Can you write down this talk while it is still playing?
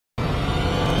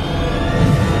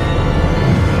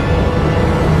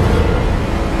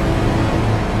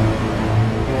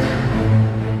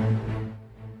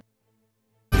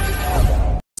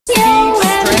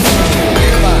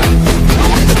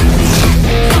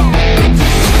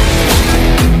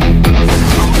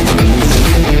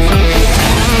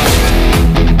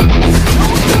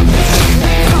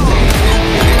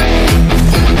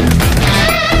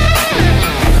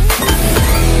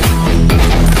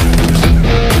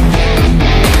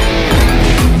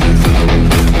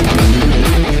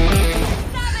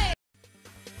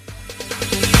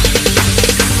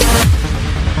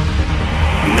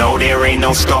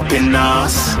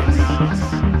pinas.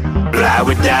 Fly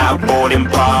without a boarding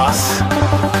pass.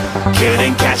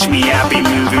 Couldn't catch me, I'll be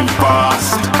moving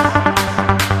fast.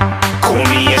 Call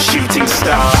me a shooting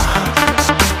star.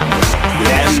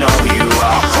 Let 'em know who you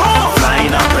are.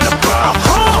 Flying up in a bar.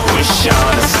 Wish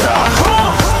on a star.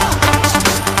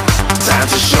 Time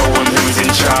to show 'em who's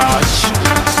in charge.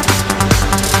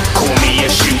 Call me a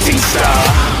shooting star.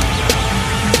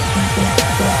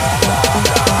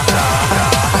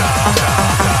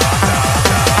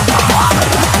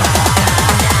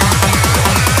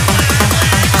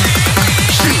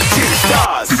 Shooting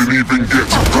stars. Didn't even get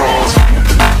to cross.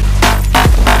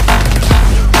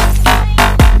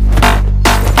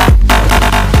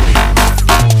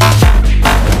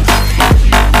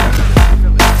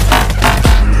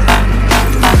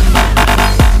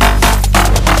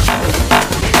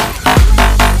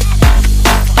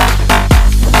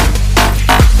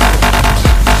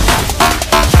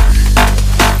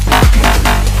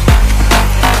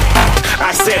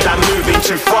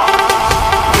 Too far,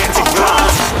 get to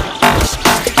glass.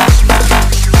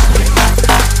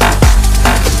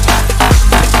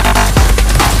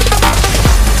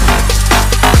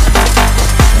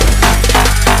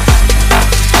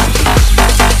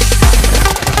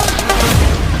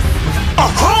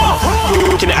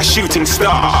 Looking at a shooting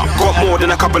star. Got more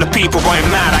than a couple of people going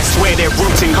mad, I swear they're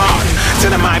rooting hard.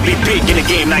 Tell them I be big in the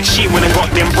game like she went and got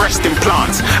them breast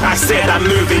implants. I said I'm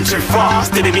moving too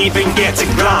fast, didn't even get to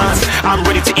glance. I'm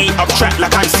ready to eat up track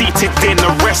like I'm seated in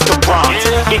a restaurant.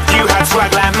 If you had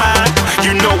swag like mine,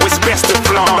 you know it's best to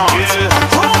flaunt.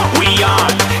 We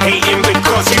aren't hating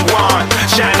because you aren't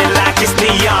shining like it's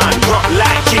neon, rock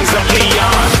like kings of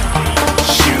Leon.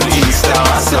 Shooting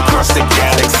stars across the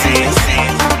galaxy.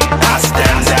 I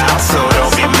stand out, so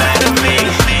don't be mad at me.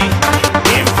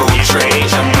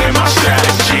 Infiltrate, I'm with my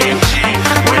strategy.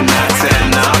 When I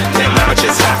turn up, them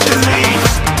amateurs have to leave.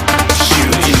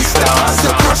 Shooting stars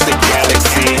across the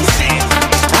galaxy.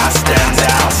 I stand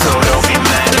out, so don't be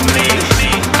mad at me.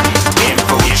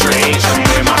 Infiltrate, I'm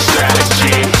with my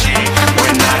strategy.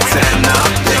 When I turn up,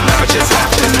 them amateurs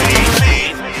have to leave.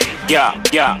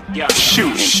 Yeah,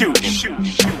 shoot, shoot.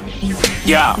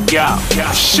 Yeah,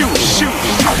 shoot, shoot.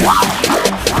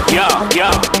 Yeah,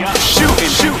 shooting,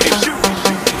 shooting, shooting.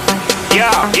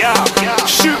 Yeah,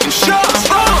 shooting shots.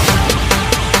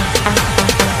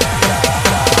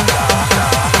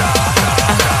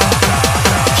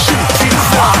 Shooting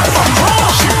stars,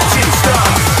 shooting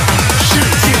stars,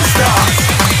 shooting stars,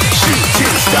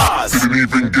 shooting stars. Didn't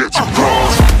even get to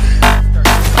cross.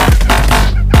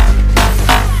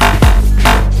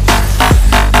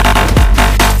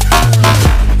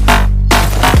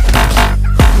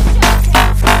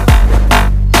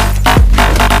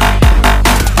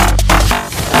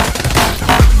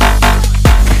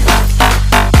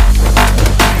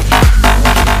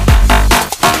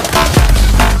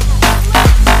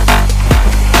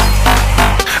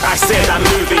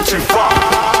 Too far,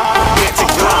 get to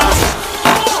glass.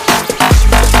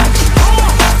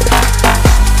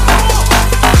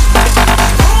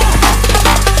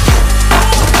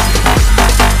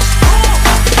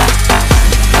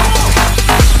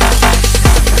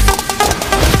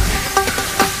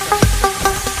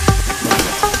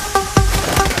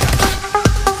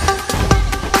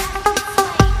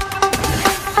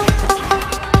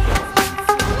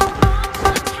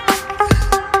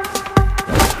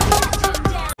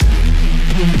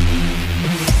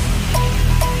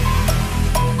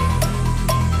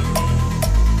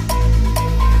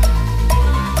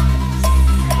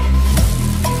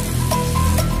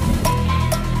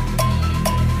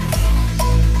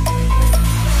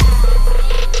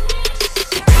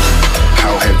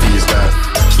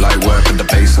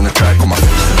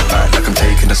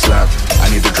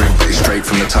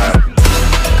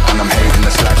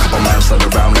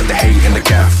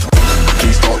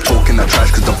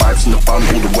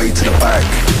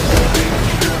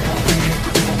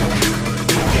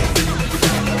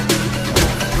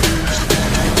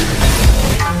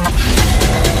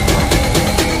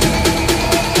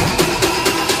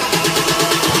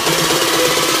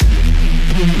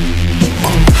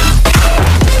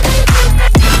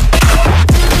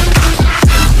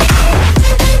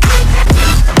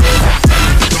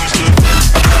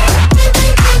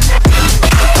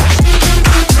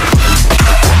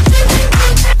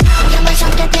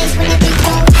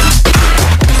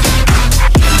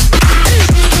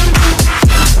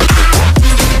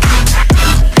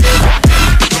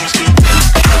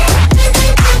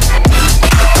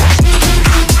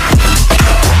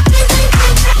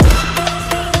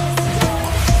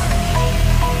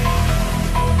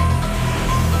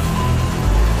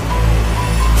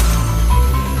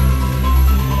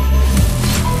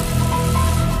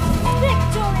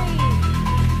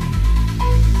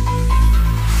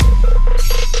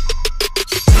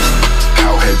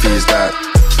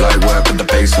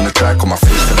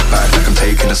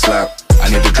 a slap, I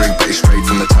need a drink,